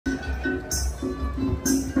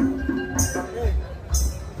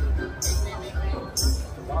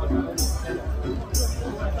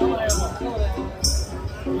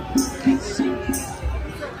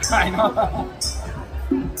I know.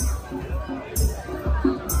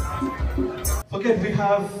 Okay, we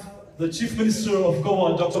have the Chief Minister of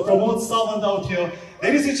Goa, Dr. Pramod Sawant out here.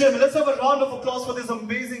 Ladies and gentlemen, let's have a round of applause for this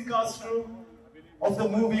amazing cast crew of the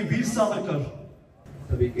movie Veer Savarkar.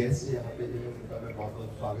 सभी guest यहाँ पे जो है उनका मैं बहुत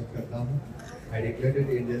बहुत स्वागत करता हूँ। I declared it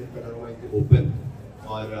Indian Panorama in the open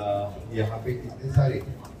और यहाँ पे इतने सारे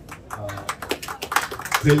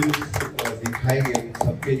फिल्म्स दिखाए गए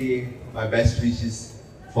सबके लिए my best wishes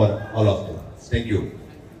for all of them. Thank you.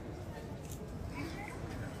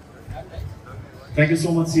 Thank you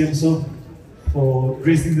so much, CM sir, for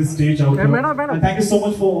gracing this stage out here. And thank you so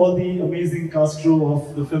much for all the amazing cast crew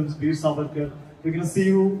of the films Veer Savarkar. We're going to see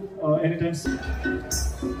you anytime soon.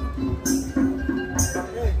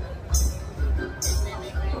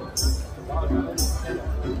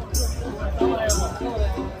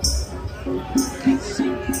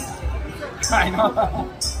 I know.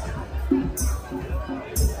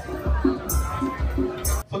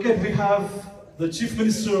 Okay, we have the Chief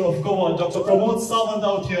Minister of Goa, Dr. Pramod Sawant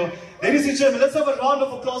out here. Ladies and gentlemen, let's have a round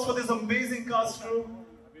of applause for this amazing cast crew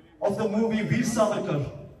of the movie Veer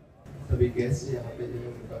Savarkar. सभी guest यहाँ पे जो है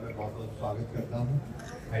उनका मैं बहुत बहुत स्वागत करता हूँ।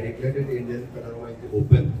 I declared it Indian Panorama in the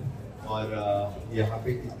open और यहाँ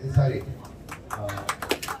पे इतने सारे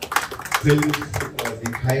फिल्म्स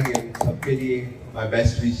दिखाए गए सबके लिए my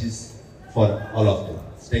best wishes for all of them.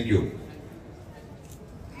 Thank you.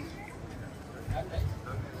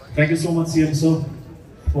 Thank you so much, CM sir,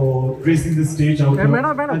 for gracing this stage out here.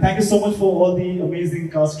 And thank you so much for all the amazing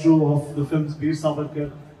cast crew of the films Veer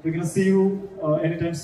Savarkar. We're going to see you anytime soon.